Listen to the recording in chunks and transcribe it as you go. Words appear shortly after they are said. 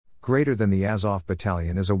Greater than the Azov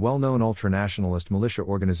Battalion is a well-known ultranationalist militia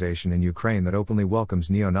organization in Ukraine that openly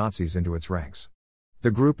welcomes neo-Nazis into its ranks.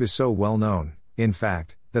 The group is so well known, in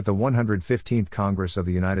fact, that the 115th Congress of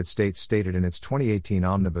the United States stated in its 2018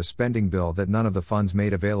 omnibus spending bill that none of the funds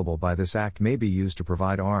made available by this act may be used to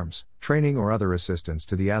provide arms, training or other assistance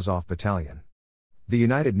to the Azov Battalion. The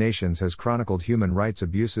United Nations has chronicled human rights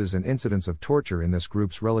abuses and incidents of torture in this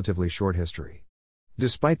group's relatively short history.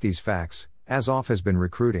 Despite these facts, Azov has been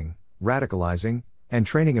recruiting, radicalizing, and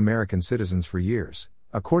training American citizens for years,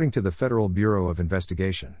 according to the Federal Bureau of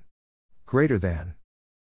Investigation. Greater than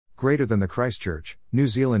the Christchurch, New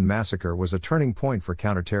Zealand massacre was a turning point for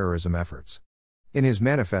counterterrorism efforts. In his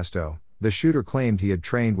manifesto, the shooter claimed he had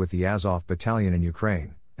trained with the Azov Battalion in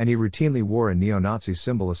Ukraine, and he routinely wore a neo-Nazi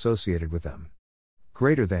symbol associated with them.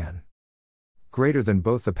 Greater than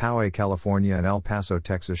both the Poway, California and El Paso,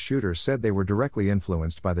 Texas shooters said they were directly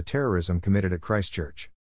influenced by the terrorism committed at Christchurch.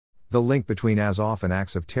 The link between Azov and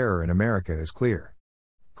acts of terror in America is clear.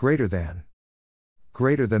 Greater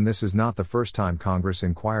than this is not the first time Congress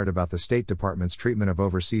inquired about the State Department's treatment of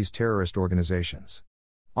overseas terrorist organizations.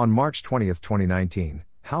 On March 20, 2019,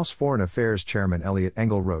 House Foreign Affairs Chairman Eliot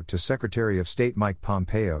Engel wrote to Secretary of State Mike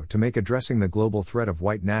Pompeo to make addressing the global threat of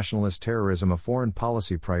white nationalist terrorism a foreign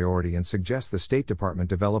policy priority and suggest the State Department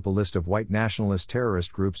develop a list of white nationalist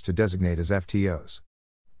terrorist groups to designate as FTOs.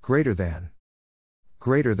 Greater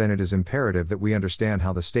than it is imperative that we understand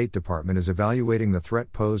how the State Department is evaluating the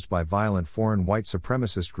threat posed by violent foreign white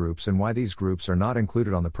supremacist groups and why these groups are not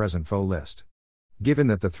included on the present foe list. Given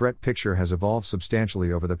that the threat picture has evolved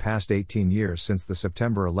substantially over the past 18 years since the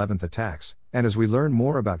September 11 attacks, and as we learn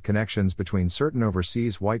more about connections between certain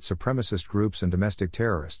overseas white supremacist groups and domestic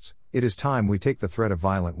terrorists, it is time we take the threat of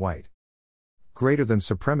violent white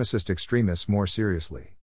supremacist extremists more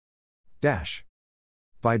seriously.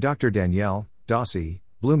 By Dr. Danielle Dossie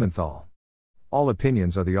Blumenthal. All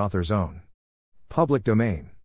opinions are the author's own. Public domain.